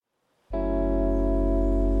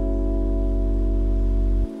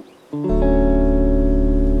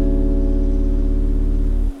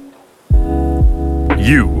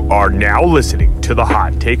You are now listening to the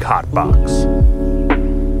Hot Take Hot Box.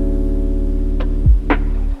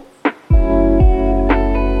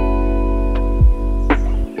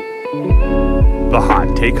 The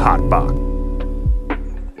Hot Take Hot Box.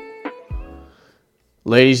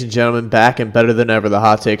 Ladies and gentlemen, back and better than ever, the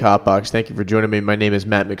Hot Take Hot Box. Thank you for joining me. My name is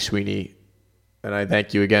Matt McSweeney, and I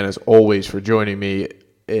thank you again, as always, for joining me.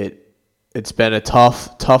 It's been a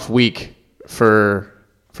tough week for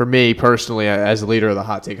me personally as the leader of the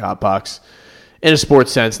Hot Take Hot Box. In a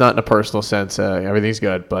sports sense, not in a personal sense. Everything's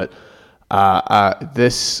good, but we got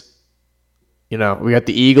the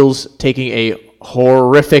Eagles taking a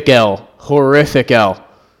horrific L.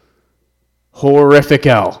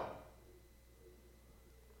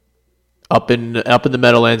 Up in the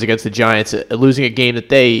Meadowlands against the Giants, losing a game that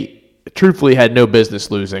they truthfully had no business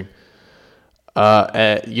losing.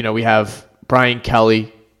 We have Brian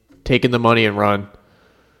Kelly taking the money and run.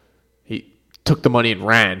 He took the money and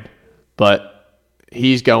ran, but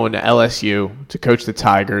he's going to LSU to coach the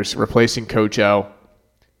Tigers, replacing Coach O,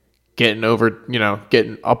 getting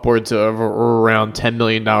upwards of around $10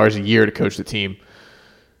 million a year to coach the team.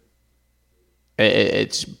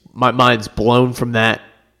 It's my mind's blown from that.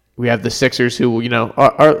 We have the Sixers who,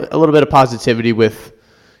 are a little bit of positivity with,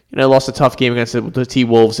 lost a tough game against the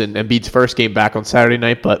T-Wolves and Embiid's first game back on Saturday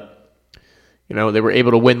night, but, they were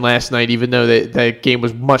able to win last night, even though that game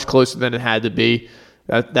was much closer than it had to be.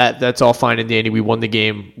 That's all fine and dandy. We won the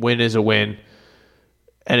game. Win is a win.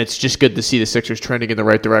 And it's just good to see the Sixers trending in the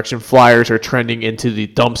right direction. Flyers are trending into the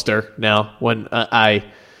dumpster now. When I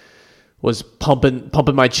was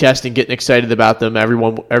pumping my chest and getting excited about them,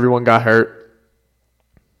 everyone got hurt.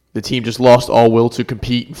 The team just lost all will to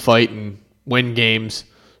compete and fight and win games,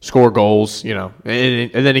 score goals, And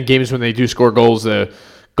then in games when they do score goals, the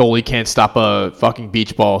goalie can't stop a fucking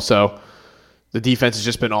beach ball. So the defense has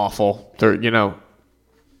just been awful, throughout.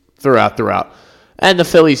 And the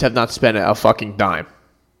Phillies have not spent a fucking dime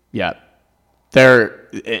yet. They're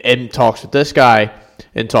in talks with this guy,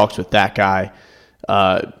 in talks with that guy,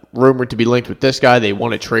 rumored to be linked with this guy. They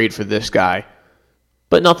want to trade for this guy.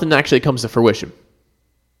 But nothing actually comes to fruition.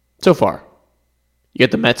 So far, you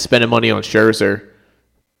get the Mets spending money on Scherzer,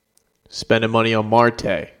 spending money on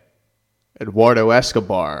Marte, Eduardo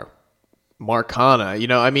Escobar, Mark Hanna.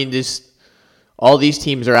 All these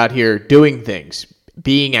teams are out here doing things,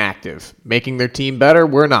 being active, making their team better.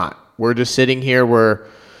 We're not. We're just sitting here. We're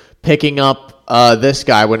picking up this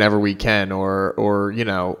guy whenever we can, or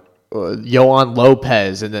Yohan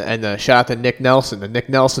Lopez and the shout out to Nick Nelson, the Nick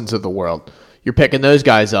Nelsons of the world. You're picking those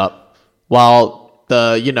guys up while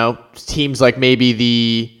the teams like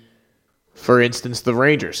maybe for instance, the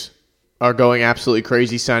Rangers are going absolutely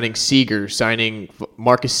crazy, signing Seager, signing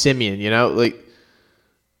Marcus Semien.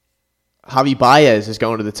 Javi Baez is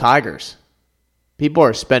going to the Tigers. People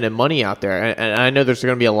are spending money out there, and I know there's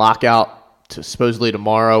going to be a lockout supposedly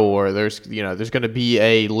tomorrow, or there's going to be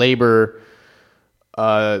a labor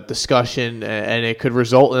discussion, and it could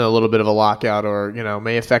result in a little bit of a lockout, or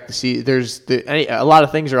may affect the season. A lot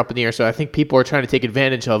of things are up in the air, so I think people are trying to take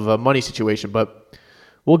advantage of a money situation. But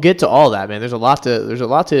we'll get to all that, man. There's a lot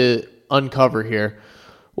to uncover here.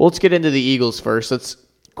 Well, let's get into the Eagles first. Let's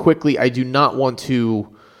quickly. I do not want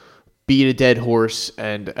to beat a dead horse,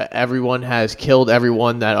 and everyone has killed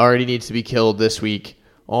everyone that already needs to be killed this week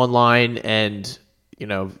online, and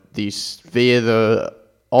these via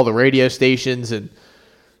all the radio stations and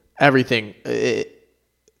everything.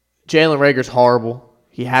 Jalen Reagor's horrible.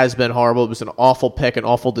 He has been horrible. It was an awful pick, an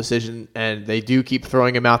awful decision, and they do keep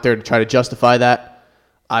throwing him out there to try to justify that.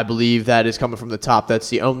 I believe that is coming from the top. That's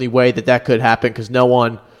the only way that could happen, because no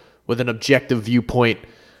one with an objective viewpoint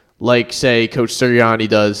like, say, Coach Sirianni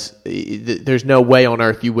does, there's no way on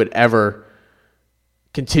earth you would ever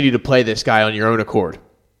continue to play this guy on your own accord.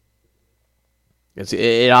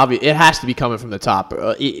 It has to be coming from the top.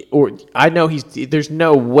 Or I know there's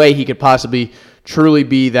no way he could possibly truly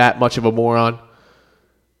be that much of a moron.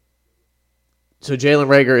 So Jalen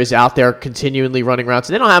Reagor is out there continually running routes,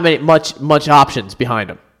 and they don't have much options behind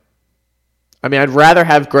him. I'd rather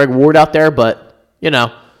have Greg Ward out there, but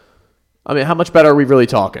how much better are we really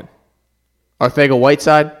talking?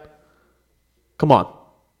 Arcega-Whiteside? Come on,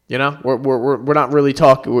 we're not really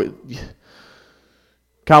talking.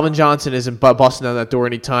 Calvin Johnson isn't busting down that door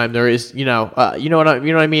anytime. There is, you know what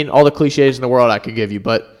I mean. All the cliches in the world I could give you,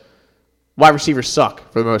 but wide receivers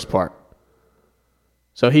suck for the most part.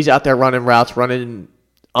 So he's out there running routes, running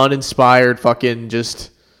uninspired, fucking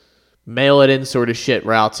just mail it in sort of shit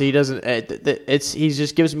routes. He doesn't. He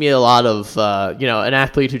just gives me a lot of an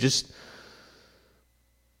athlete who just,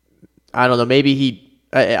 I don't know. Maybe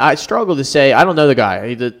I struggle to say. I don't know the guy.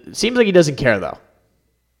 It seems like he doesn't care though.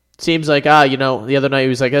 seems like, the other night he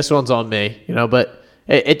was like, this one's on me, but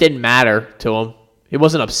it didn't matter to him. He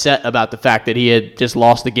wasn't upset about the fact that he had just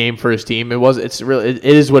lost the game for his team. It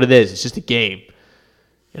is what it is. It's just a game,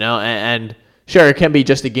 and sure, it can be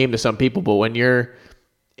just a game to some people, but when you're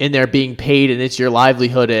in there being paid and it's your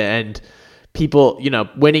livelihood and people,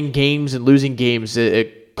 winning games and losing games,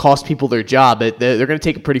 it costs people their job. They're going to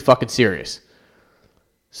take it pretty fucking serious.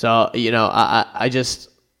 So,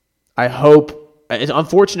 I hope, it's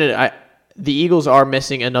unfortunate, the Eagles are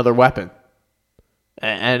missing another weapon.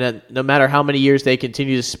 And no matter how many years they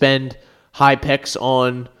continue to spend high picks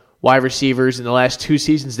on wide receivers, in the last 2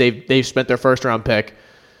 seasons they've spent their first round pick,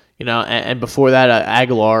 and before that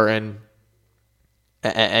Aguilar, and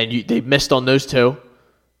they missed on those two,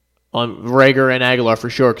 on Rager and Aguilar for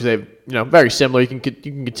sure, because they've very similar. You can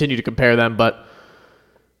continue to compare them, but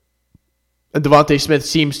Devontae Smith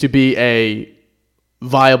seems to be a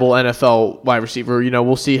viable NFL wide receiver.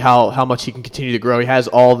 We'll see how much he can continue to grow. He has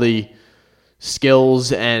all the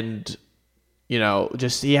skills and,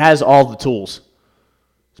 he has all the tools.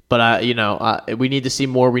 But, we need to see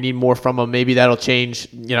more. We need more from him. Maybe that'll change.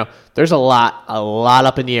 There's a lot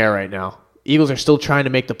up in the air right now. Eagles are still trying to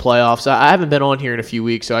make the playoffs. I haven't been on here in a few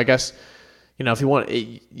weeks, so I guess, if you want,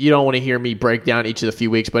 you don't want to hear me break down each of the few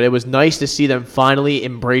weeks, but it was nice to see them finally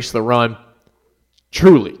embrace the run.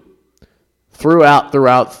 Truly.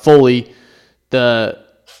 Throughout fully.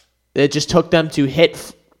 It just took them to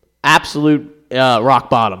hit absolute rock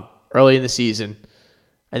bottom early in the season,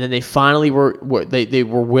 and then they finally were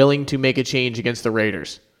willing to make a change against the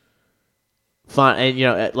Raiders. Fine,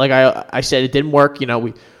 and like I said, it didn't work.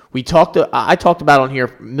 I talked about on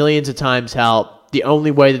here millions of times how the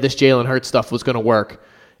only way that this Jalen Hurts stuff was going to work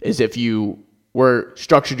is if you were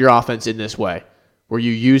structured your offense in this way, where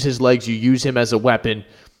you use his legs, you use him as a weapon,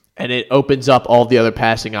 and it opens up all the other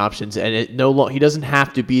passing options. And he doesn't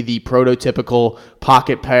have to be the prototypical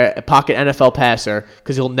pocket NFL passer,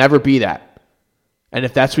 because he'll never be that. And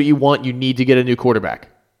if that's what you want, you need to get a new quarterback.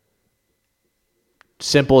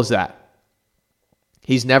 Simple as that.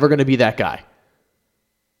 He's never going to be that guy.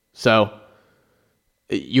 So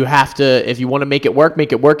you have to, if you want to make it work,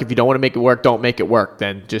 make it work. If you don't want to make it work, don't make it work.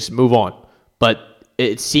 Then just move on. But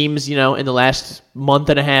it seems, in the last month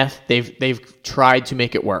and a half, they've tried to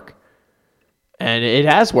make it work. And it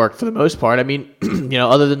has worked for the most part. I mean,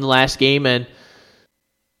 other than the last game and,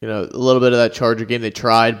 a little bit of that Charger game, they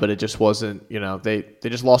tried, but it just wasn't, they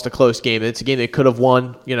just lost a close game. It's a game they could have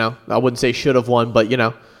won, I wouldn't say should have won, but,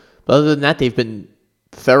 but other than that, they've been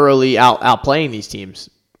thoroughly outplaying these teams.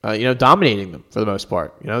 Dominating them for the most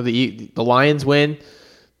part. The Lions win.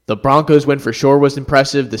 The Broncos win for sure was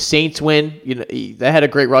impressive. The Saints win. They had a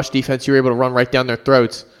great rush defense. You were able to run right down their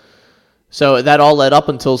throats. So that all led up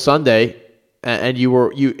until Sunday, and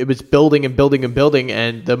it was building and building and building,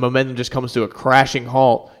 and the momentum just comes to a crashing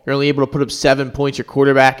halt. You're only able to put up 7 points. Your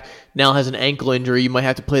quarterback now has an ankle injury. You might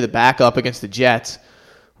have to play the backup against the Jets,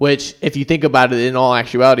 which, if you think about it, in all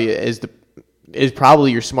actuality, is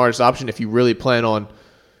probably your smartest option if you really plan on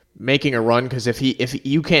making a run, because if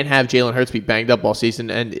you can't have Jalen Hurts be banged up all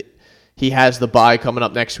season, and he has the bye coming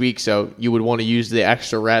up next week, so you would want to use the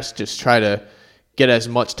extra rest, just try to get as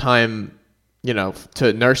much time,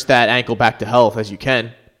 to nurse that ankle back to health as you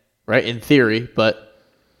can, right? In theory, but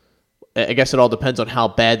I guess it all depends on how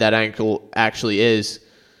bad that ankle actually is.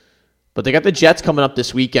 But they got the Jets coming up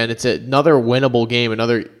this weekend. It's another winnable game,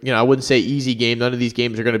 another, I wouldn't say easy game. None of these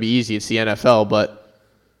games are going to be easy. It's the NFL, but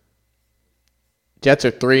Jets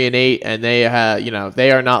are 3-8, and they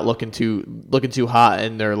they are not looking too hot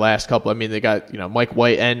in their last couple. I mean, they got Mike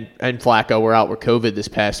White and Flacco were out with COVID this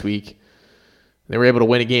past week. They were able to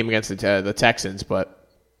win a game against the Texans, but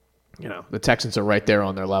the Texans are right there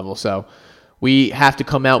on their level. So we have to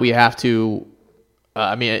come out. We have to.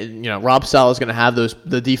 Rob Saleh is going to have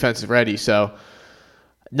the defense ready. So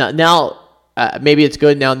now maybe it's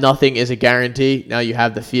good. Now nothing is a guarantee. Now you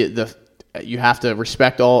have you have to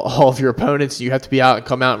respect all of your opponents. You have to be out and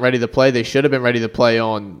come out and ready to play. They should have been ready to play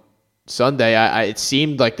on Sunday. It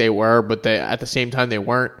seemed like they were, but at the same time they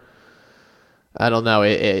weren't. I don't know.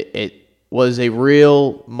 It was a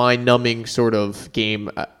real mind-numbing sort of game.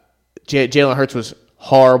 Jalen Hurts was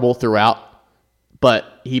horrible throughout,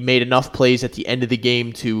 but he made enough plays at the end of the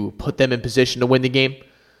game to put them in position to win the game.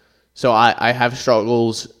 So I have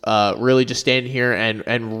struggles really just standing here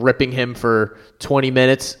and ripping him for 20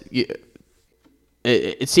 minutes.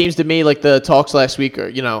 It seems to me like the talks last week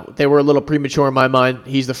are, they were a little premature in my mind.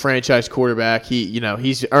 He's the franchise quarterback.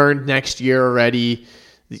 He's earned next year already.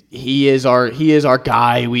 He is our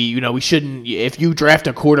guy. We shouldn't, if you draft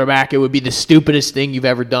a quarterback, it would be the stupidest thing you've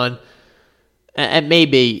ever done. And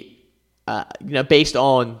maybe, based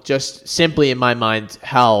on just simply in my mind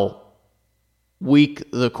how weak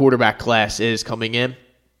the quarterback class is coming in.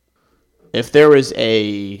 If there was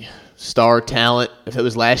a star talent, if it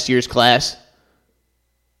was last year's class,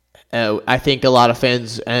 I think a lot of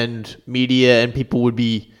fans and media and people would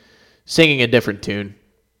be singing a different tune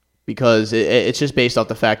because it's just based off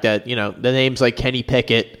the fact that, the names like Kenny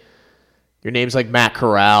Pickett, your names like Matt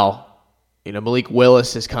Corral, Malik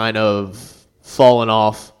Willis has kind of fallen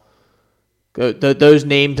off. Those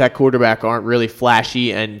names at quarterback aren't really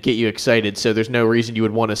flashy and get you excited, so there's no reason you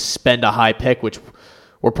would want to spend a high pick, which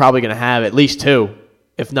we're probably going to have at least 2,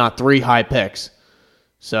 if not 3 high picks.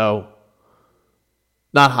 So,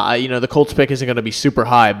 not high. The Colts pick isn't going to be super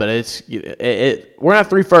high, but we're going to have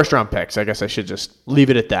 3 first-round picks. I guess I should just leave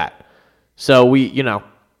it at that. So,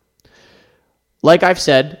 like I've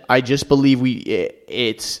said, I just believe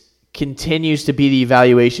it continues to be the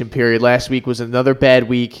evaluation period. Last week was another bad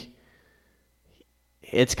week.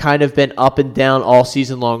 It's kind of been up and down all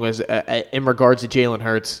season long in regards to Jalen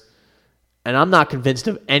Hurts. And I'm not convinced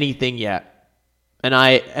of anything yet. And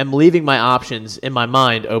I am leaving my options in my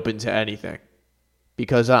mind open to anything.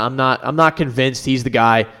 Because I'm not convinced he's the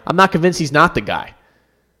guy. I'm not convinced he's not the guy.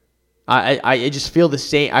 I just feel the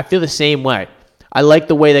same. I feel the same way. I like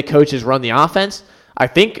the way that coaches run the offense. I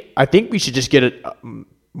think we should just get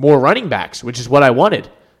more running backs, which is what I wanted.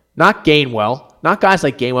 Not Gainwell. Not guys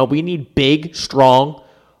like Gainwell. We need big, strong,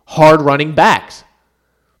 hard running backs.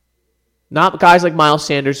 Not guys like Miles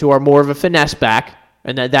Sanders who are more of a finesse back,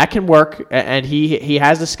 and that can work. And he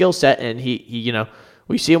has the skill set, and he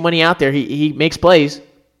we see him when he's out there. He makes plays.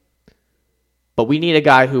 But we need a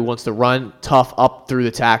guy who wants to run tough up through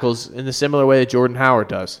the tackles in the similar way that Jordan Howard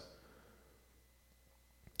does.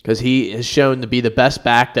 Because he has shown to be the best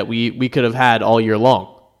back that we could have had all year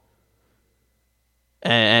long.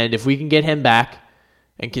 And if we can get him back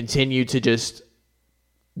and continue to just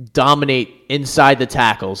dominate inside the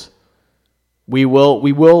tackles, we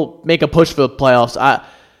will make a push for the playoffs.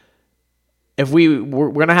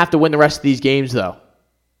 We're gonna have to win the rest of these games though.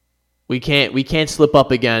 We can't slip up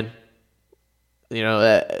again.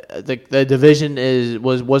 The division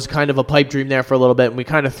was kind of a pipe dream there for a little bit, and we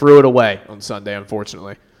kind of threw it away on Sunday,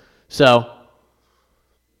 unfortunately. So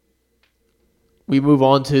we move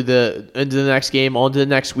on into the next game, on to the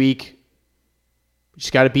next week. We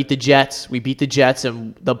just got to beat the Jets. We beat the Jets,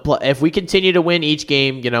 and if we continue to win each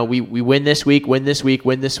game, we win this week, win this week,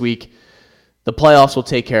 win this week, the playoffs will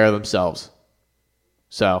take care of themselves.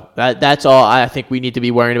 So that's all I think we need to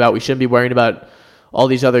be worrying about. We shouldn't be worrying about all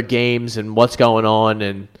these other games and what's going on,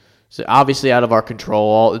 and so obviously out of our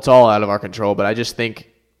control. It's all out of our control, but I just think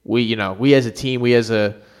we as a team, we as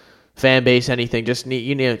a fan base, anything, just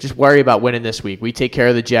just worry about winning this week. We take care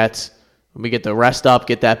of the Jets. We get the rest up,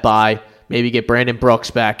 get that bye, maybe get Brandon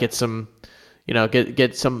Brooks back, get some,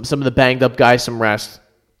 get some of the banged up guys some rest,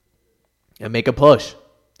 and make a push.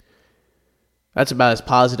 That's about as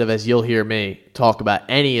positive as you'll hear me talk about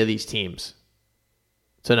any of these teams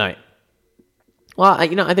tonight. Well, I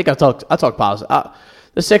think I'll talk positive.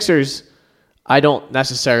 The Sixers, I don't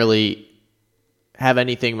necessarily have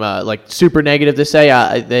anything like super negative to say.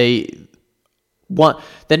 The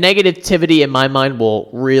negativity in my mind will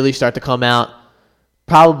really start to come out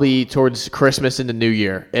probably towards Christmas and the New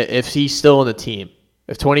Year. If he's still on the team,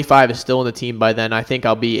 if 25 is still on the team by then, I think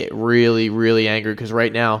I'll be really, really angry because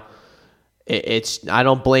right now, I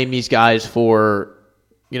don't blame these guys for,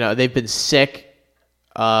 they've been sick.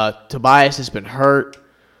 Tobias has been hurt.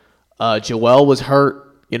 Joel was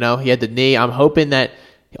hurt. He had the knee. I'm hoping that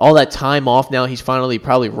all that time off now, he's finally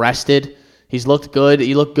probably rested. He's looked good.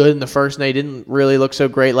 He looked good in the first night. Didn't really look so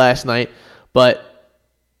great last night. But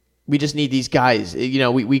we just need these guys.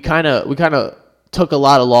 We kind of took a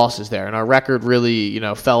lot of losses there, and our record really,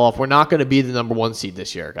 fell off. We're not going to be the number 1 seed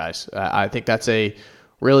this year, guys. I think that's a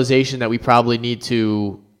realization that we probably need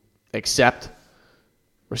to accept.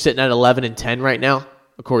 We're sitting at 11-10 right now,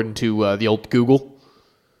 according to the old Google.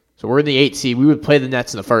 So we're in the 8th seed. We would play the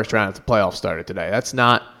Nets in the first round if the playoffs started today. That's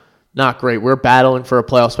not great. We're battling for a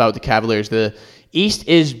playoff spot with the Cavaliers. The East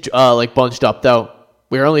is bunched up, though.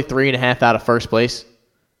 We're only 3.5 out of first place.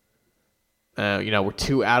 We're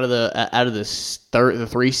 2 out of the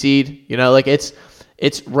 3 seed.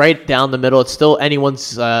 It's right down the middle. It's still anyone's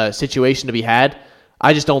situation to be had.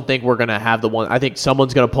 I just don't think we're going to have the one. I think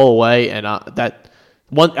someone's going to pull away, and that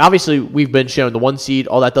one. Obviously, we've been shown the 1 seed.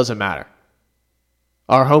 All that doesn't matter.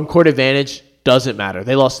 Our home court advantage doesn't matter.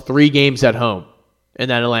 They lost 3 games at home in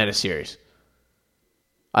that Atlanta series.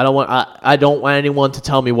 I don't want anyone to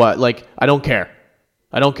tell me what. I don't care.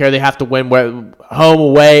 I don't care. They have to win home,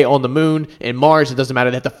 away, on the moon, in Mars. It doesn't matter.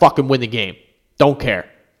 They have to fucking win the game. Don't care.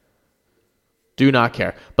 Do not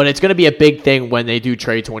care. But it's going to be a big thing when they do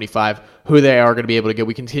trade 25, who they are going to be able to get.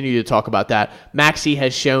 We continue to talk about that. Maxey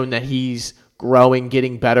has shown that he's growing,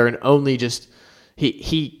 getting better, and only just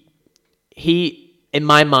he in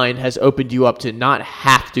my mind has opened you up to not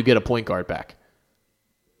have to get a point guard back.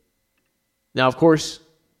 Now, of course,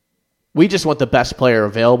 we just want the best player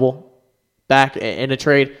available back in a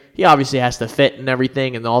trade. He obviously has to fit and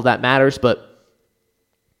everything, and all that matters, but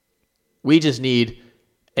we just need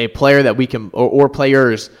a player that we can, or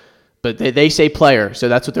players, but they say player, so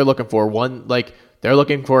that's what they're looking for. They're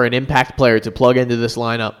looking for an impact player to plug into this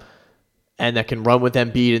lineup and that can run with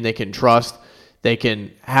Embiid and they can trust. They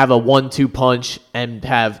can have a 1-2 punch and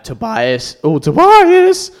have Tobias. Oh,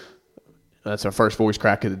 Tobias! That's our first voice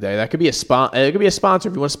crack of the day. That could be a sponsor. It could be a sponsor.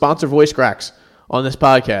 If you want to sponsor voice cracks on this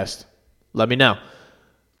podcast, let me know.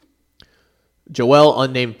 Joel,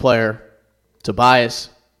 unnamed player. Tobias,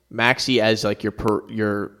 Maxey as like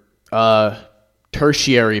your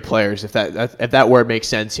tertiary players, if that word makes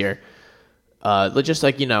sense here. Just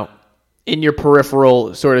like, in your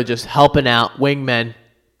peripheral, sort of just helping out, wingmen.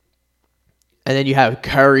 And then you have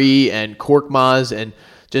Curry and Korkmaz and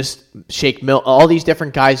just Shake Milton, all these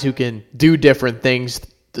different guys who can do different things.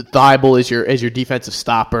 Thibault is your defensive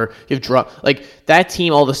stopper. That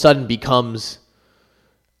team all of a sudden becomes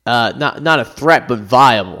not a threat, but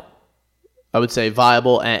viable. I would say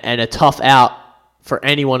viable and a tough out for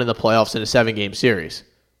anyone in the playoffs in a 7-game series.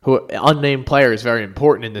 Unnamed player is very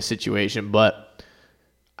important in this situation, but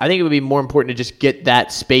I think it would be more important to just get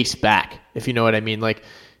that space back, if you know what I mean. Like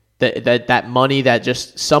that money, that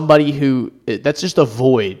just somebody that's just a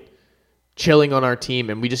void chilling on our team,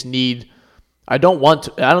 and we just need. I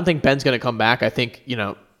don't think Ben's going to come back. I think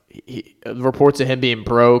reports of him being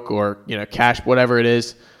broke or cash, whatever it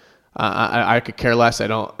is. I could care less. I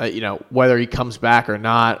don't, whether he comes back or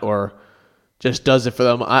not, or just does it for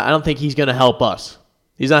them. I don't think he's going to help us.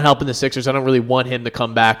 He's not helping the Sixers. I don't really want him to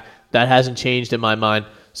come back. That hasn't changed in my mind.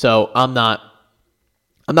 So I'm not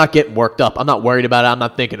getting worked up. I'm not worried about it. I'm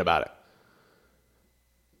not thinking about it.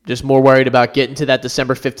 Just more worried about getting to that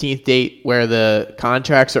December 15th date where the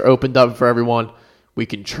contracts are opened up for everyone. We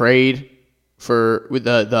can trade with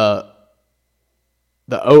the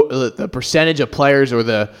percentage of players or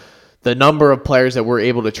the number of players that we're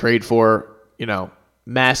able to trade for,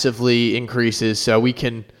 massively increases. So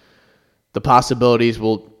the possibilities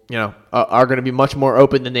are going to be much more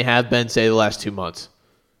open than they have been, say, the last 2 months.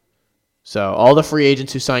 So all the free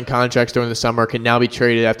agents who signed contracts during the summer can now be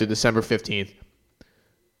traded after December 15th.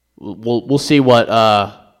 We'll see what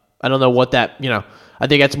I don't know what that, I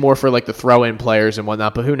think that's more for like the throw-in players and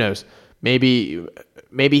whatnot, but who knows? Maybe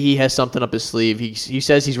he has something up his sleeve. He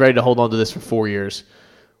says he's ready to hold on to this for 4 years.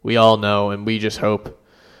 We all know, and we just hope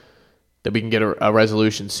that we can get a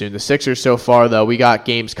resolution soon. The Sixers so far, though, we got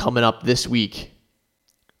games coming up this week.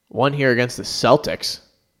 One here against the Celtics,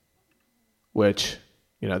 which,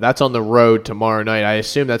 that's on the road tomorrow night. I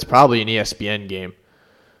assume that's probably an ESPN game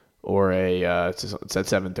or it's at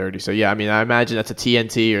 7:30. So, yeah, I imagine that's a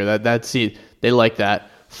TNT or that's they like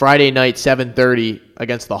that. Friday night, 7:30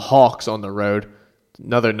 against the Hawks on the road.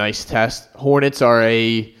 Another nice test. Hornets are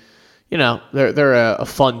they're a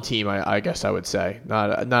fun team, I guess I would say.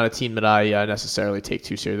 Not a team that I necessarily take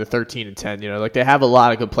too seriously. They're 13-10. They have a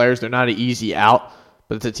lot of good players. They're not an easy out,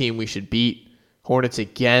 but it's a team we should beat. Hornets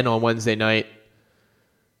again on Wednesday night.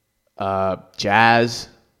 Jazz,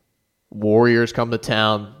 Warriors come to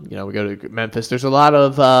town. We go to Memphis. There's a lot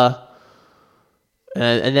of,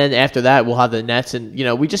 and then after that we'll have the Nets, and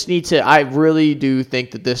we just need to. I really do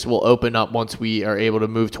think that this will open up once we are able to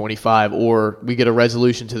move 25, or we get a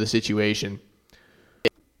resolution to the situation.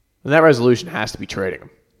 And that resolution has to be trading him.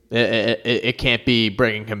 It can't be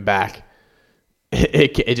bringing him back.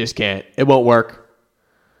 It just can't. It won't work.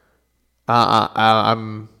 It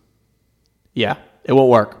won't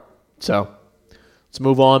work. So let's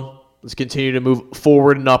move on. Let's continue to move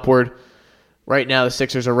forward and upward. Right now, the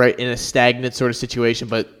Sixers are right in a stagnant sort of situation,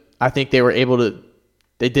 but I think they were able to.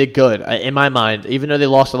 They did good in my mind. Even though they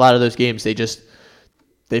lost a lot of those games,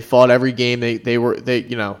 they fought every game. They a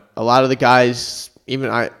lot of the guys,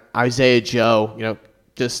 even Isaiah Joe,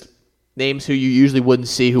 just names who you usually wouldn't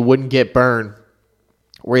see, who wouldn't get burned,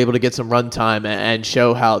 were able to get some run time and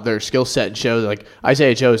show how their skill set and show like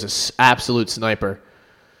Isaiah Joe is an absolute sniper.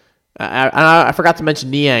 I forgot to mention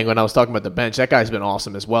Niang when I was talking about the bench. That guy's been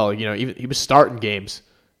awesome as well. Even he was starting games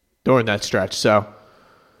during that stretch. So,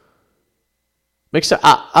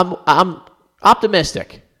 I'm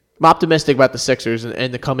optimistic. I'm optimistic about the Sixers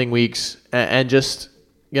in the coming weeks, and just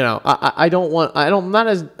I'm not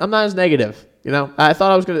as negative. I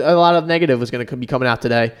thought a lot of negative was gonna be coming out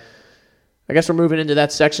today. I guess we're moving into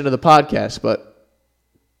that section of the podcast, but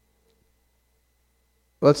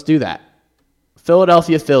Let's do that.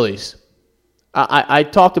 Philadelphia Phillies. I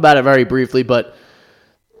talked about it very briefly, but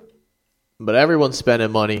everyone's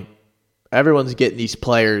spending money. Everyone's getting these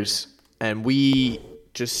players, and we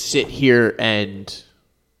just sit here and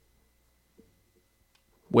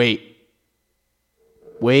wait.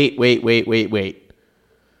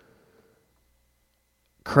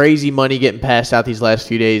 Crazy money getting passed out these last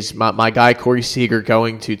few days. My guy Corey Seager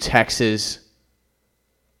going to Texas.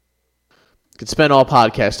 Could spend all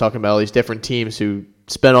podcasts talking about all these different teams who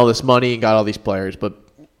spent all this money and got all these players, but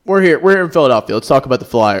we're here in Philadelphia. Let's talk about the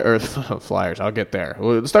Flyers. I'll get there.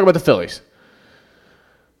 Let's talk about the Phillies.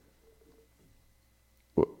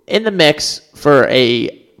 In the mix for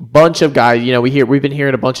a bunch of guys, we've been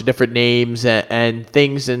hearing a bunch of different names and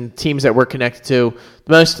things and teams that we're connected to.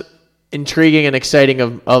 The most intriguing and exciting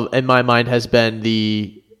of in my mind has been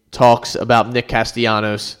the talks about Nick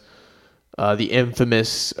Castellanos, the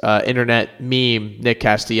infamous internet meme Nick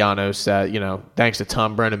Castellanos. Thanks to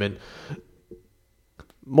Tom Brenneman.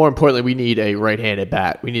 More importantly, we need a right-handed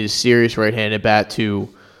bat. We need a serious right-handed bat to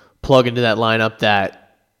plug into that lineup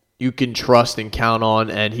that you can trust and count on,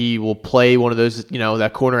 and he will play one of those,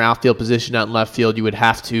 that corner outfield position out in left field. You would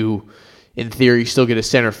have to, in theory, still get a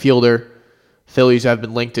center fielder. Phillies have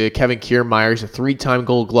been linked to Kevin Kiermaier. He's a 3-time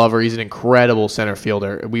Gold Glover. He's an incredible center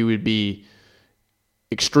fielder. We would be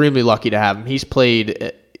extremely lucky to have him. He's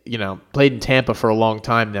played in Tampa for a long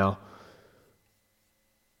time now.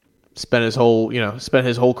 Spent his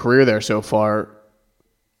whole career there so far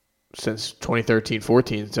since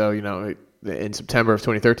 2013-14. So, in September of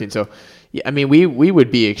 2013. So, we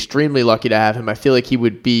would be extremely lucky to have him. I feel like he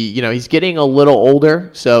would be, he's getting a little older,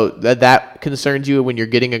 so that concerns you when you're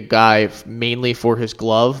getting a guy mainly for his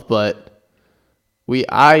glove, but we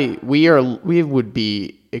would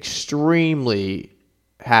be extremely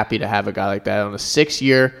happy to have a guy like that on a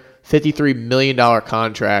 6-year, $53 million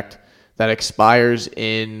contract that expires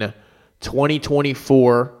in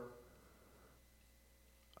 2024.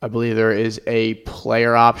 I believe there is a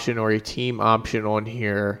player option or a team option on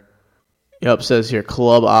here. Yep, says here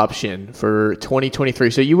club option for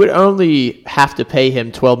 2023. So you would only have to pay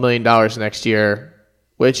him $12 million next year,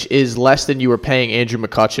 which is less than you were paying Andrew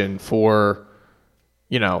McCutchen for,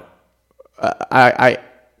 I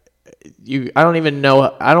don't even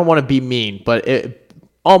know. I don't want to be mean, but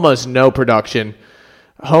almost no production,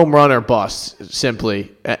 home run or bust,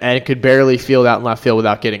 simply, and could barely field out in left field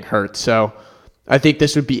without getting hurt. So I think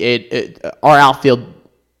this would be our outfield,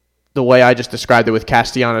 the way I just described it with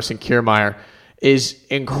Castellanos and Kiermaier, is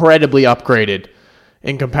incredibly upgraded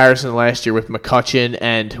in comparison to last year with McCutchen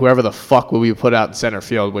and whoever the fuck we put out in center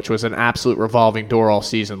field, which was an absolute revolving door all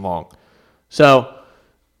season long. So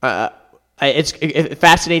it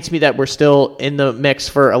fascinates me that we're still in the mix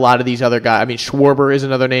for a lot of these other guys. Schwarber is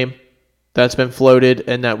another name that's been floated,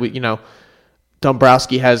 and that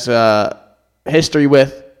Dombrowski has history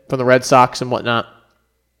with from the Red Sox and whatnot.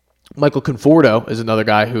 Michael Conforto is another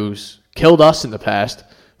guy who's killed us in the past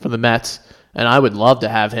from the Mets, and I would love to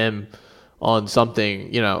have him on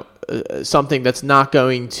something, something that's not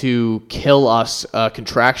going to kill us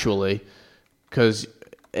contractually, because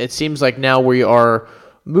it seems like now we are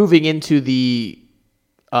moving into the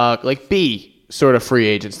B sort of free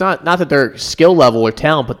agents. Not that their skill level or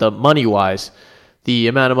talent, but the money-wise, the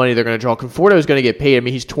amount of money they're going to draw. Conforto is going to get paid.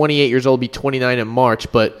 He's 28 years old, be 29 in March,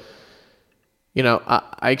 but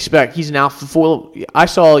I expect he's an alpha for. I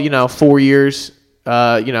saw 4 years,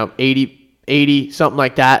 80, something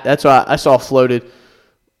like that. That's what I saw floated.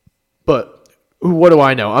 But what do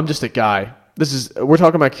I know? I'm just a guy. We're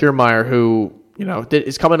talking about Kiermaier, who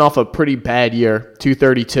is coming off a pretty bad year,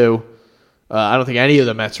 232. I don't think any of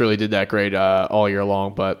the Mets really did that great all year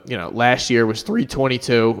long, but last year was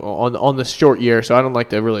 322 on the short year, so I don't like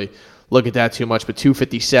to really look at that too much. But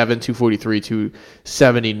 257, 243,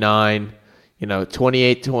 279,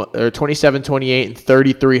 27, 28, and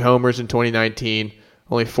 33 homers in 2019.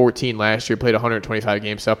 Only 14 last year. Played 125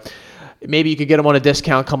 games, so maybe you could get him on a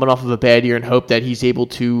discount coming off of a bad year and hope that he's able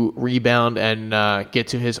to rebound and get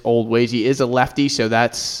to his old ways. He is a lefty, so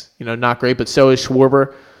that's not great, but so is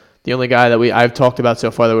Schwarber. The only guy that I've talked about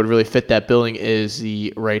so far that would really fit that billing is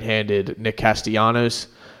the right-handed Nick Castellanos.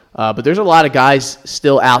 But there's a lot of guys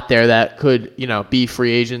still out there that could, be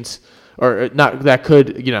free agents, or not, that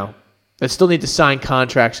could, that still need to sign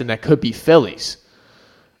contracts and that could be Phillies.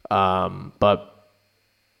 But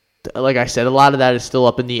like I said, a lot of that is still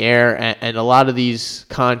up in the air, and a lot of these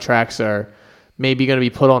contracts are maybe going to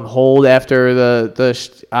be put on hold after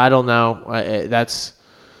the I don't know. That's.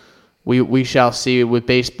 We shall see with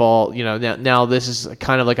baseball. Now this is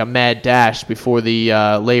kind of like a mad dash before the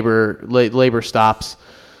labor stops.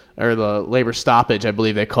 or the labor stoppage, I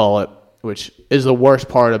believe they call it, which is the worst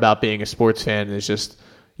part about being a sports fan, is just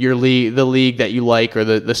your league, the league that you like or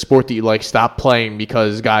the sport that you like, stop playing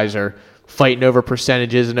because guys are fighting over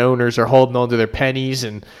percentages and owners are holding on to their pennies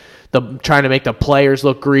and trying to make the players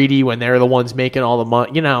look greedy when they're the ones making all the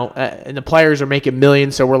money, and the players are making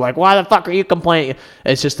millions. So we're like, why the fuck are you complaining?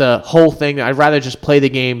 It's just a whole thing. I'd rather just play the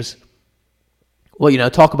games. Well,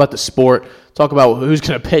 talk about the sport, talk about who's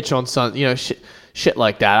going to pitch on Sunday, shit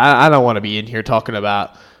like that. I don't want to be in here talking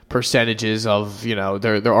about percentages of,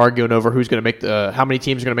 they're arguing over who's going to make how many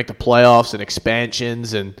teams are going to make the playoffs and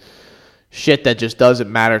expansions and shit that just doesn't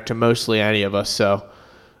matter to mostly any of us. So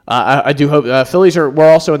I do hope Phillies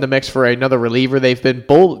we're also in the mix for another reliever. They've been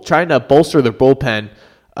trying to bolster their bullpen.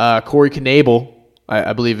 Corey Knebel,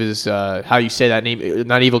 I believe is how you say that name,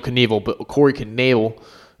 not Evel Knievel, but Corey Knebel,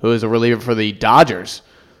 who is a reliever for the Dodgers.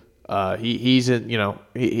 He's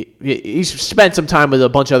spent some time with a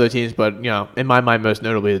bunch of other teams, but in my mind, most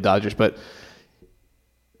notably the Dodgers. But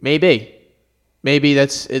maybe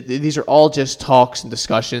these are all just talks and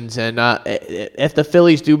discussions. And if the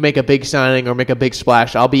Phillies do make a big signing or make a big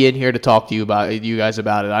splash, I'll be in here to talk to you guys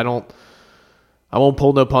about it. I won't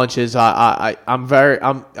pull no punches. You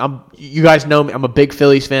guys know me. I'm a big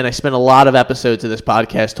Phillies fan. I spent a lot of episodes of this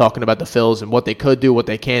podcast talking about the Phils and what they could do, what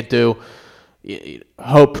they can't do.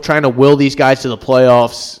 Trying to will these guys to the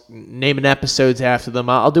playoffs, naming episodes after them.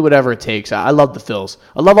 I'll do whatever it takes. I love the Phils.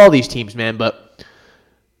 I love all these teams, man. But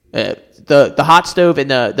the hot stove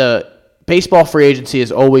and the baseball free agency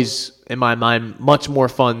is always, in my mind, much more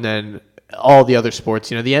fun than all the other sports.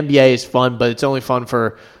 The NBA is fun, but it's only fun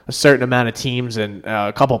for a certain amount of teams and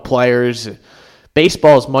a couple players.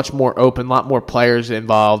 Baseball is much more open, a lot more players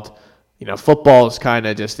involved. Football is kind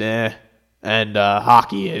of just and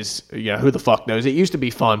hockey is, who the fuck knows. It used to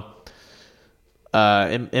be fun.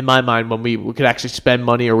 In my mind, when we could actually spend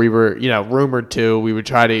money, or we were, rumored to, we would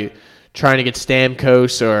trying to get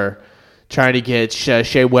Stamkos or trying to get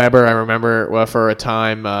Shea Weber. I remember for a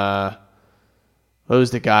time. What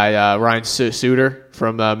was the guy? Ryan Suter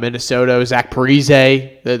from Minnesota. Zach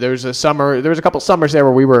Parise. There was a couple summers there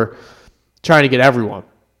where we were trying to get everyone.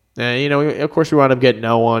 And of course, we wound up getting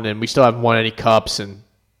no one, and we still haven't won any cups. And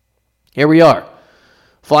here we are.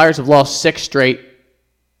 Flyers have lost 6 straight,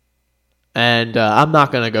 and I'm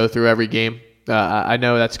not going to go through every game. I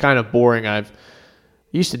know that's kind of boring. I've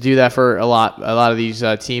used to do that for a lot of these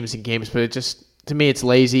teams and games, but it just, to me, it's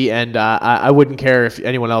lazy, and I wouldn't care if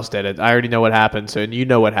anyone else did it. I already know what happened, so and you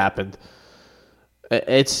know what happened.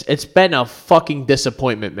 It's been a fucking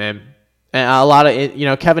disappointment, man. And a lot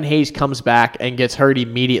of Kevin Hayes comes back and gets hurt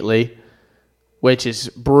immediately, which is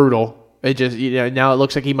brutal. It just now it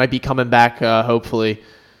looks like he might be coming back. Hopefully,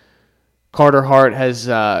 Carter Hart has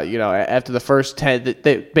after the first 10,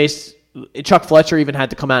 Chuck Fletcher even had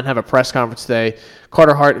to come out and have a press conference today.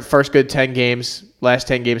 Carter Hart, first good 10 games. Last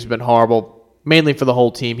 10 games have been horrible, mainly for the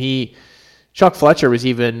whole team. Chuck Fletcher was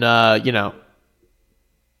even, I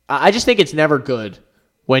just think it's never good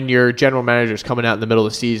when your general manager is coming out in the middle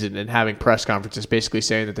of the season and having press conferences basically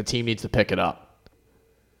saying that the team needs to pick it up.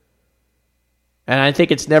 And I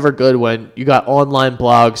think it's never good when you got online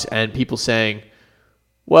blogs and people saying,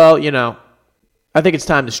 well, I think it's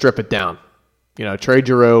time to strip it down. Trade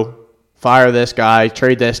Giroux, fire this guy,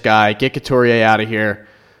 trade this guy, get Couturier out of here,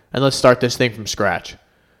 and let's start this thing from scratch.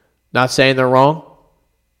 Not saying they're wrong,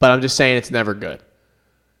 but I'm just saying it's never good.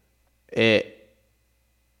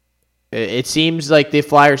 It seems like the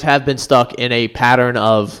Flyers have been stuck in a pattern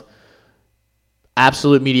of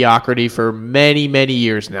absolute mediocrity for many, many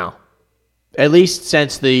years now. At least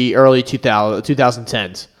since the early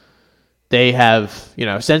 2010s. They have,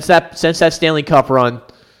 since that Stanley Cup run,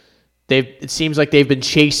 it seems like they've been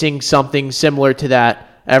chasing something similar to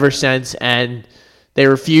that ever since, and they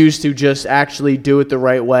refuse to just actually do it the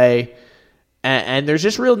right way. And there's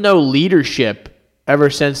just real no leadership ever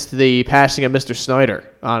since the passing of Mr. Snyder,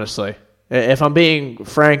 honestly. If I'm being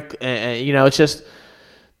frank, it's just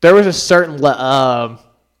there was a certain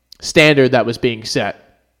standard that was being set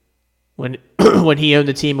when when he owned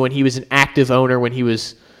the team, when he was an active owner, when he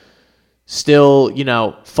was still,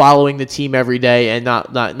 following the team every day and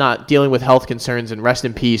not dealing with health concerns, and rest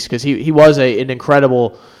in peace, because he was an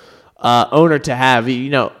incredible owner to have.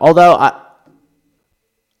 Although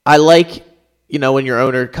I like, when your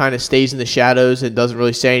owner kind of stays in the shadows and doesn't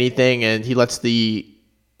really say anything, and he lets the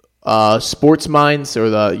sports minds or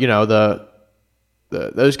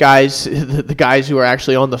those guys, the guys who are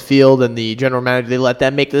actually on the field and the general manager, they let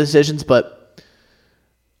them make the decisions. But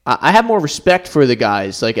I have more respect for the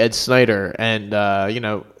guys like Ed Snyder, and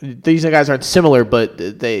these guys aren't similar, but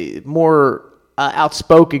they more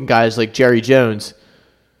outspoken guys like Jerry Jones.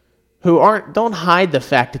 don't hide the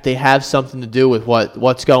fact that they have something to do with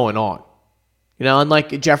what's going on.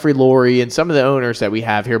 Unlike Jeffrey Lurie and some of the owners that we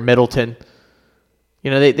have here, Middleton,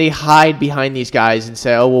 they hide behind these guys and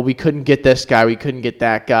say, oh, well, we couldn't get this guy, we couldn't get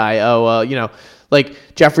that guy. Oh,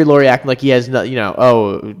 like Jeffrey Lurie acting like he has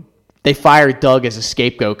no, they fired Doug as a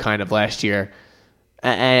scapegoat kind of last year.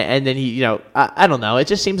 And then he, I don't know. It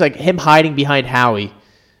just seems like him hiding behind Howie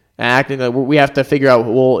and acting like we have to figure out,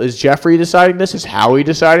 well, is Jeffrey deciding this? Is Howie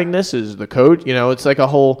deciding this? Is the coach? It's like a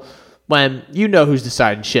whole, when who's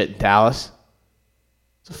deciding shit in Dallas.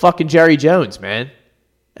 It's fucking Jerry Jones, man.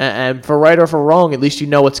 And for right or for wrong, at least you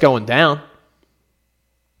know what's going down.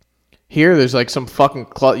 Here, there's like some fucking,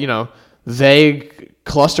 vague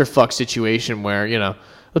clusterfuck situation where,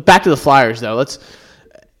 But back to the Flyers, though.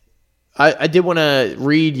 I did want to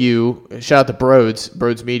read you, shout out to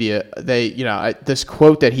Broads Media. They, this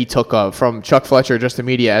quote that he took from Chuck Fletcher, Just the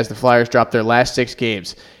Media, as the Flyers dropped their last 6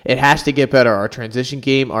 games. It has to get better. Our transition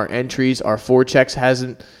game, our entries, our forechecks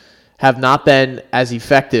have not been as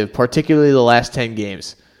effective, particularly the last 10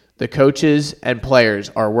 games. The coaches and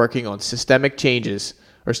players are working on systemic changes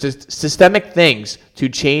or systemic things to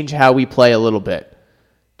change how we play a little bit.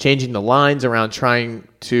 Changing the lines around, trying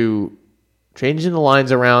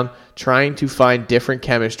to find different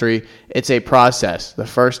chemistry. It's a process. The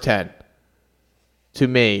first 10, to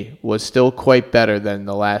me, was still quite better than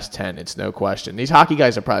the last 10. It's no question. These hockey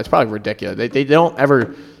guys it's probably ridiculous. They don't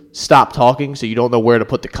ever stop talking, so you don't know where to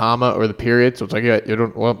put the comma or the period. So it's like, yeah, you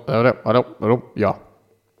don't, well, I don't, yeah.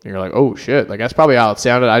 And you're like, oh shit, like that's probably how it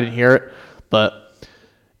sounded. I didn't hear it, but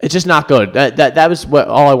it's just not good. That was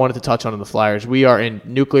all I wanted to touch on in the Flyers. We are in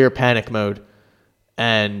nuclear panic mode.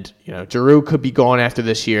 And, Giroux could be gone after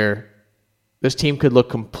this year. This team could look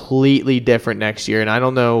completely different next year. And I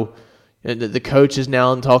don't know, the coach is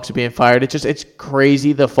now in talks of being fired. It's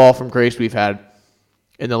crazy the fall from grace we've had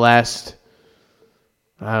in the last,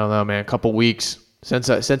 I don't know, man, a couple weeks.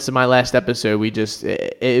 Since my last episode,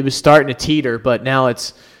 it was starting to teeter, but now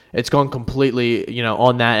it's gone completely,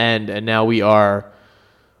 on that end. And now we are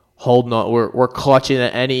holding on. We're clutching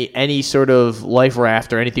at any sort of life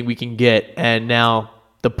raft or anything we can get, and now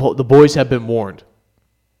the boys have been warned.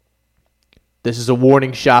 This is a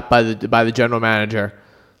warning shot by the general manager,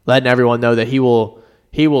 letting everyone know that he will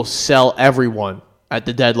sell everyone at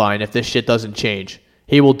the deadline if this shit doesn't change.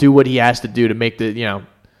 He will do what he has to do to make he'll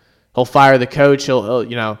fire the coach.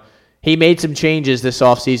 He made some changes this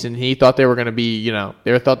offseason. He thought they were going to be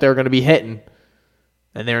hitting,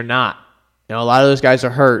 and they're not. A lot of those guys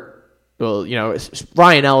are hurt. Well,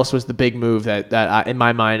 Ryan Ellis was the big move that I, in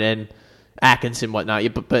my mind, and Atkinson, whatnot.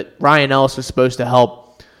 But Ryan Ellis was supposed to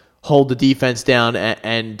help hold the defense down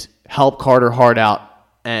and help Carter Hart out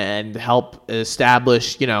and help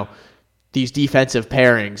establish, these defensive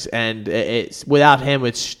pairings. And it's without him,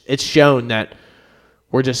 it's shown that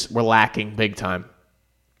we're lacking big time.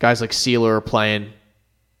 Guys like Sealer are playing.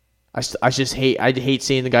 I hate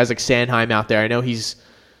seeing the guys like Sanheim out there. I know he's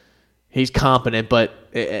competent, but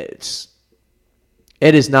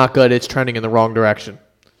it is not good. It's trending in the wrong direction.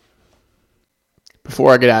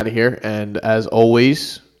 Before I get out of here, and as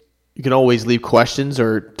always, you can always leave questions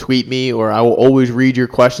or tweet me, or I will always read your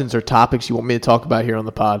questions or topics you want me to talk about here on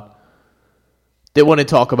the pod. They want to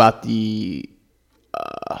talk about the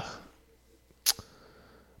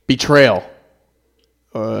betrayal,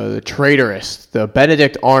 the traitorous, the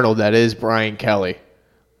Benedict Arnold that is Brian Kelly,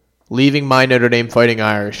 leaving my Notre Dame Fighting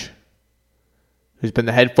Irish, who's been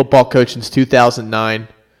the head football coach since 2009,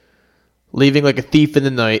 leaving like a thief in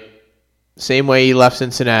the night, same way he left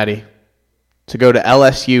Cincinnati, to go to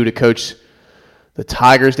LSU to coach the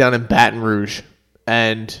Tigers down in Baton Rouge.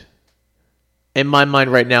 And in my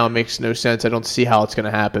mind right now, it makes no sense. I don't see how it's going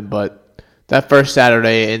to happen. But that first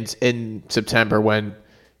Saturday in September when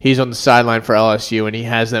he's on the sideline for LSU and he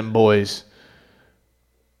has them boys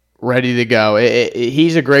ready to go.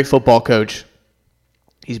 He's a great football coach.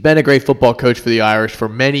 He's been a great football coach for the Irish for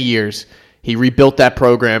many years. He rebuilt that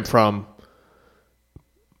program from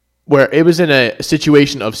where it was in a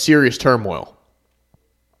situation of serious turmoil.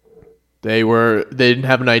 They didn't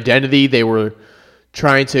have an identity. They were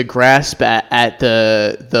trying to grasp at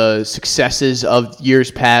the successes of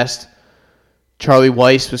years past. Charlie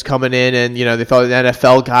Weiss was coming in, and they thought an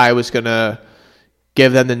NFL guy was going to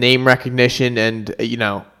give them the name recognition, and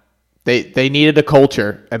they needed a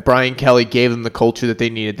culture, and Brian Kelly gave them the culture that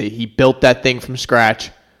they needed. He built that thing from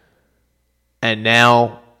scratch, and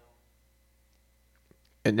now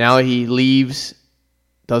he leaves,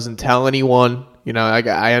 doesn't tell anyone.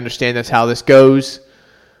 I understand that's how this goes,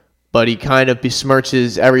 but he kind of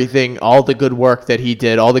besmirches everything, all the good work that he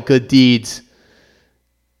did, all the good deeds.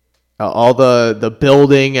 all the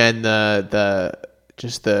building and the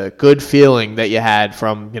just the good feeling that you had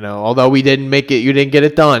from, although we didn't make it, you didn't get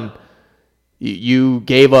it done. You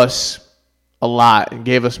gave us a lot and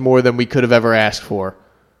gave us more than we could have ever asked for.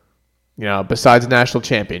 Besides the national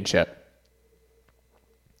championship.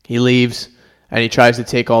 He leaves and he tries to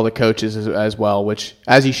take all the coaches as well, which,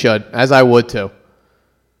 as he should, as I would too.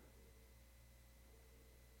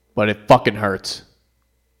 But it fucking hurts.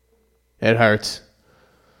 It hurts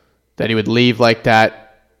that he would leave like that.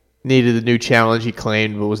 Needed a new challenge, he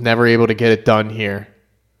claimed, but was never able to get it done here.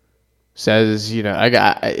 Says,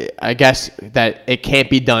 I guess that it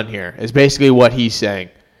can't be done here, is basically what he's saying.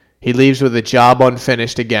 He leaves with a job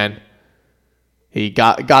unfinished again. He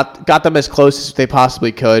got them as close as they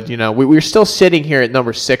possibly could. We're still sitting here at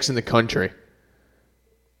number 6 in the country.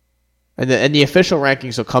 And the official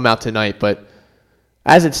rankings will come out tonight, but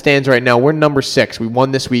as it stands right now, we're number 6. We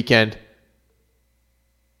won this weekend.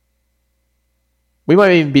 We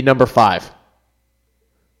might even be number 5.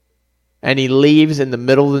 And he leaves in the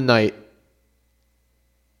middle of the night.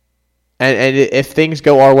 And if things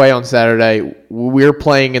go our way on Saturday, we're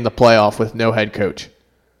playing in the playoff with no head coach.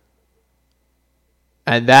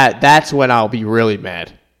 And that's when I'll be really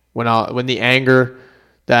mad. When the anger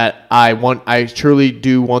that I truly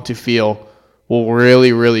do want to feel will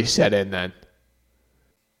really, really set in then.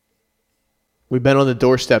 We've been on the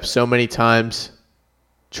doorstep so many times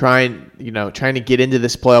trying to get into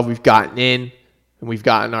this playoff. We've gotten in and we've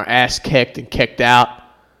gotten our ass kicked and kicked out.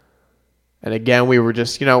 And again, we were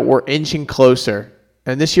just, we're inching closer.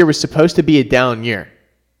 And this year was supposed to be a down year.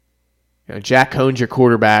 Jack Cohn's your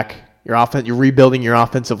quarterback. You're rebuilding your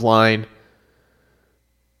offensive line.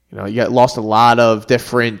 You lost a lot of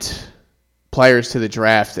different players to the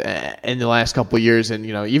draft in the last couple of years, and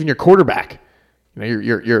even your quarterback.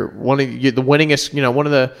 You're one of the winningest, one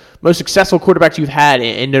of the most successful quarterbacks you've had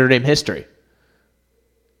in Notre Dame history.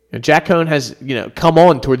 Jack Cohn has come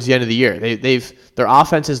on towards the end of the year. Their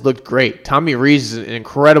offense has looked great. Tommy Rees is an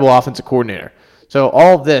incredible offensive coordinator. So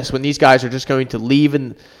all of this, when these guys are just going to leave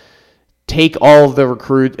and take all of the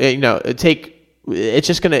recruit, it's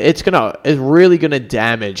really gonna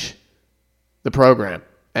damage the program,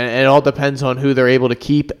 and it all depends on who they're able to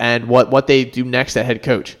keep and what they do next at head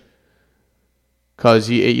coach. Because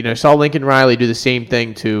you saw Lincoln Riley do the same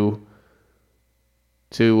thing to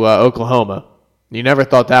Oklahoma. You never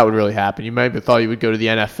thought that would really happen. You maybe thought he would go to the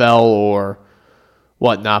NFL or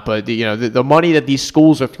whatnot, but the money that these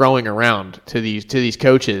schools are throwing around to these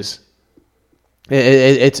coaches.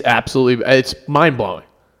 It's mind blowing.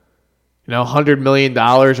 $100 million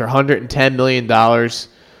or $110 million.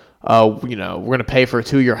 We're gonna pay for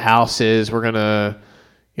 2 of your houses. We're gonna,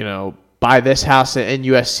 buy this house in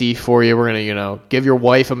USC for you. We're gonna, give your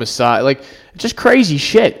wife a massage. Like, just crazy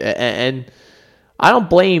shit. And I don't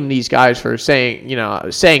blame these guys for saying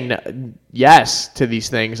yes to these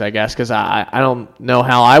things. I guess because I don't know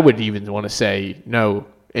how I would even want to say no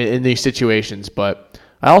in these situations. But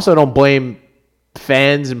I also don't blame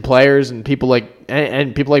fans and players and people like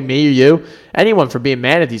me or you, anyone, for being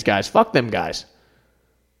mad at these guys. Fuck them guys.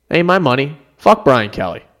 They ain't my money. Fuck Brian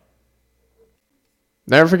Kelly.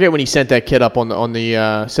 Never forget when he sent that kid up on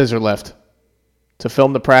the scissor lift to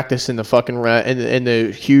film the practice in the fucking in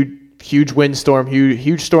the huge windstorm,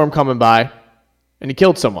 huge storm coming by, and he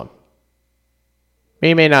killed someone.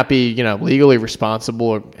 He may not be legally responsible,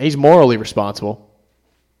 or he's morally responsible.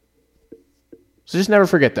 So just never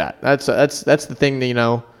forget that. That's the thing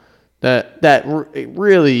that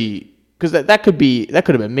really, because that could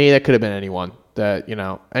have been me, that could have been anyone, that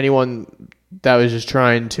anyone that was just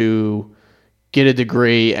trying to get a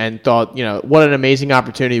degree and thought what an amazing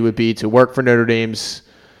opportunity it would be to work for Notre Dame's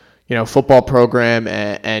football program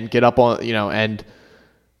and get up on and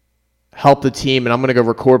help the team, and I'm gonna go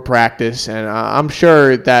record practice, and I'm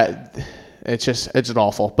sure that it's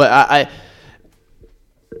awful, but I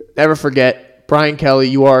never forget. Brian Kelly,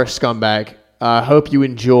 you are a scumbag. I hope you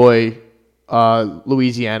enjoy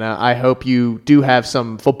Louisiana. I hope you do have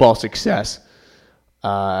some football success.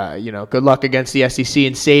 Good luck against the SEC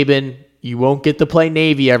and Saban. You won't get to play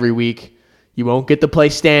Navy every week. You won't get to play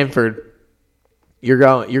Stanford. You're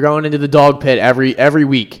going into the dog pit every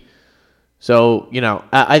week. So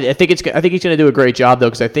I think he's going to do a great job though,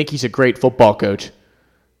 because I think he's a great football coach,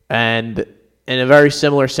 and in a very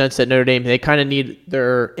similar sense that Notre Dame, they kind of need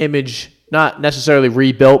their image not necessarily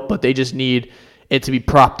rebuilt, but they just need it to be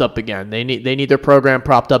propped up again. They need their program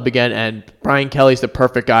propped up again, and Brian Kelly's the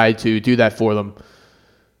perfect guy to do that for them.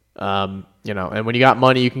 And when you got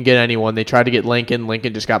money, you can get anyone. They tried to get Lincoln.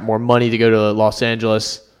 Lincoln just got more money to go to Los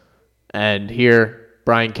Angeles, and here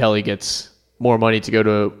Brian Kelly gets more money to go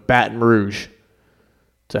to Baton Rouge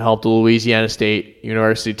to help the Louisiana State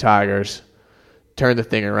University Tigers turn the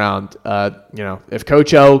thing around. If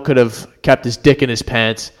Coach O could have kept his dick in his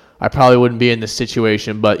pants, I probably wouldn't be in this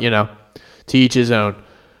situation. But, to each his own.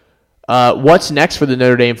 What's next for the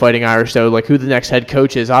Notre Dame Fighting Irish, though? Like, who the next head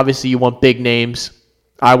coach is? Obviously, you want big names.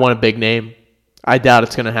 I want a big name. I doubt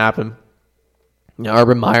it's going to happen.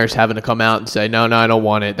 Urban Meyer's having to come out and say, no, I don't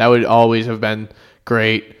want it. That would always have been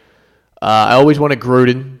great. I always wanted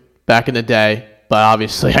Gruden back in the day, but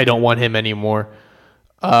obviously I don't want him anymore.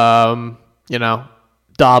 Dabo,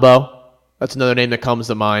 that's another name that comes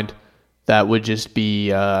to mind. That would just be,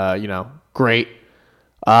 great.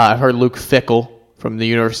 I've heard Luke Fickell from the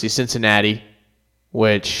University of Cincinnati,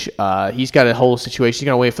 which he's got a whole situation. He's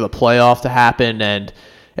going to wait for the playoff to happen and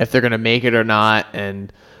if they're going to make it or not.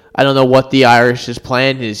 And I don't know what the Irish's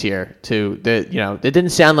plan is here. It didn't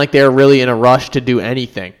sound like they were really in a rush to do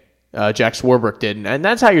anything. Jack Swarbrick didn't. And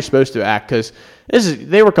that's how you're supposed to act because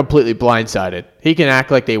they were completely blindsided. He can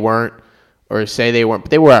act like they weren't or say they weren't,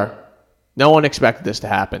 but they were. No one expected this to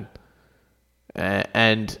happen.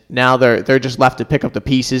 And now they're just left to pick up the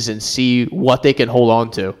pieces and see what they can hold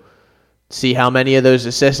on to. See how many of those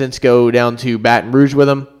assistants go down to Baton Rouge with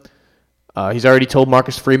him. He's already told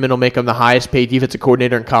Marcus Freeman will make him the highest paid defensive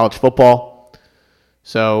coordinator in college football.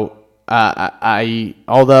 So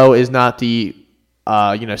although is not the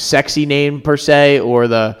sexy name per se or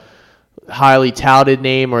the highly touted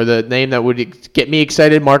name or the name that would get me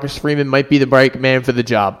excited, Marcus Freeman might be the right man for the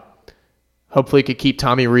job. Hopefully he could keep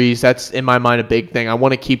Tommy Rees. That's, in my mind, a big thing. I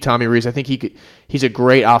want to keep Tommy Rees. I think he's a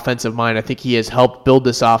great offensive mind. I think he has helped build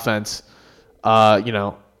this offense, not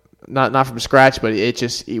from scratch, but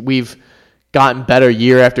we've gotten better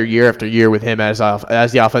year after year after year with him as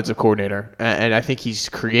the offensive coordinator. And I think he's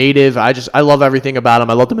creative. I love everything about him.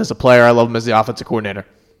 I loved him as a player. I love him as the offensive coordinator.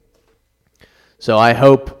 So I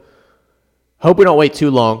hope we don't wait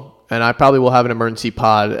too long, and I probably will have an emergency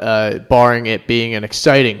pod, barring it being an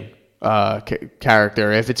exciting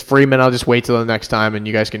character. If it's Freeman, I'll just wait till the next time and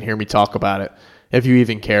you guys can hear me talk about it if you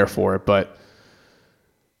even care for it. But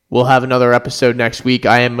we'll have another episode next week.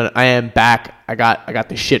 I am back. I got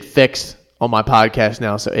the shit fixed on my podcast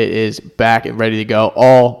now, so it is back and ready to go.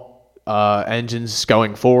 All engines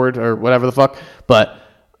going forward or whatever the fuck. But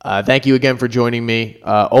thank you again for joining me.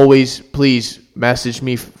 Always please message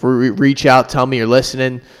me, reach out, tell me you're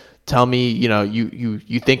listening. Tell me,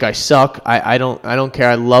 you think I suck. I don't care.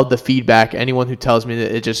 I love the feedback. Anyone who tells me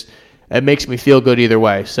that it makes me feel good either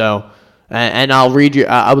way. So, and I'll read you.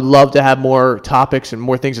 I would love to have more topics and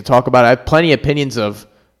more things to talk about. I have plenty of opinions of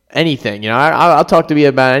anything. I'll talk to you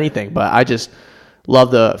about anything. But I just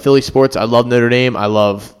love the Philly sports. I love Notre Dame. I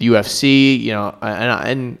love UFC.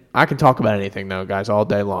 And I can talk about anything though, guys, all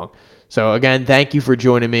day long. So again, thank you for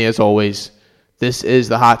joining me as always. This is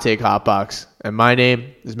the Hot Take Hot Box, and my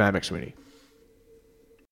name is Matt McSweeney.